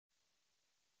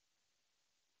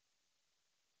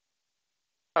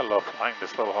I love flying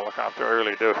this little helicopter, I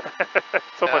really do.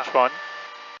 So Yeah. much fun.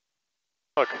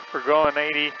 Look, we're going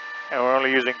 80 and we're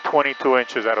only using 22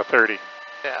 inches out of 30.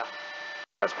 Yeah.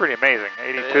 That's pretty amazing,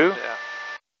 82. It is, yeah.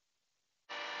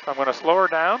 So I'm going to slow her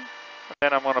down, and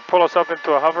then I'm going to pull us up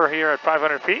into a hover here at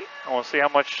 500 feet, and we'll see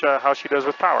how she does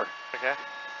with power. Okay.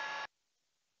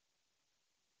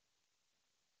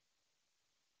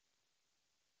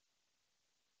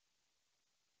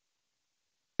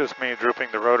 Just me drooping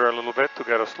the rotor a little bit to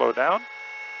get us slowed down.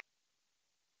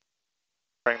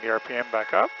 Bring the RPM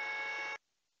back up.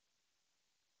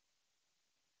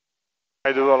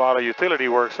 I do a lot of utility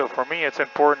work, so for me it's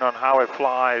important on how it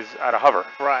flies at a hover.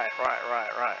 Right.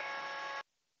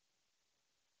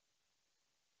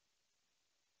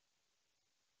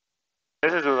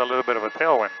 This is with a little bit of a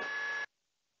tailwind.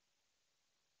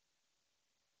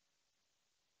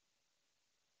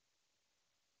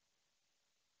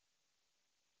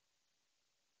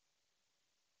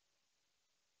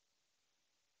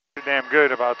 Damn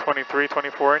good, about 23,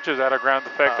 24 inches out of ground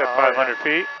effect at 500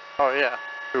 feet. Oh yeah.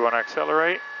 We want to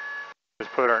accelerate.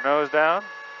 Just put our nose down.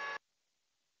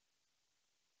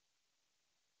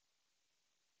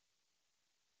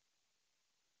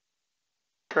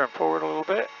 Turn forward a little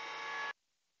bit.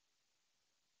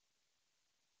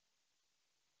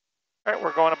 All right,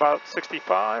 we're going about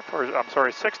 65, or I'm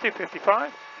sorry, 60,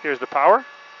 55. Here's the power.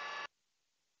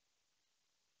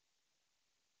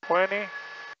 20.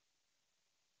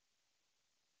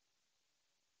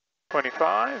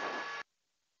 25.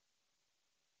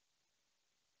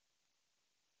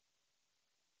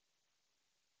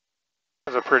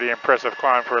 That's a pretty impressive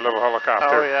climb for a little helicopter.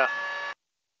 Oh yeah.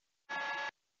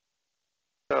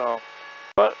 So,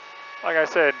 but like I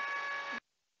said,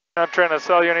 not trying to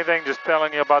sell you anything, just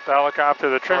telling you about the helicopter.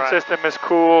 The trim system is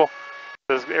cool.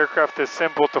 This aircraft is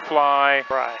simple to fly.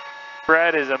 Right.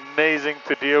 Brad is amazing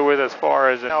to deal with as far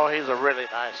as... No, he's a really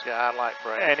nice guy. I like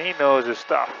Brad. And he knows his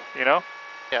stuff, you know?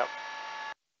 Yep.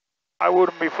 I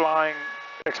wouldn't be flying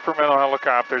experimental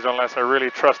helicopters unless I really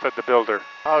trusted the builder.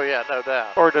 Oh yeah, no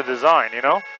doubt. Or the design, you know?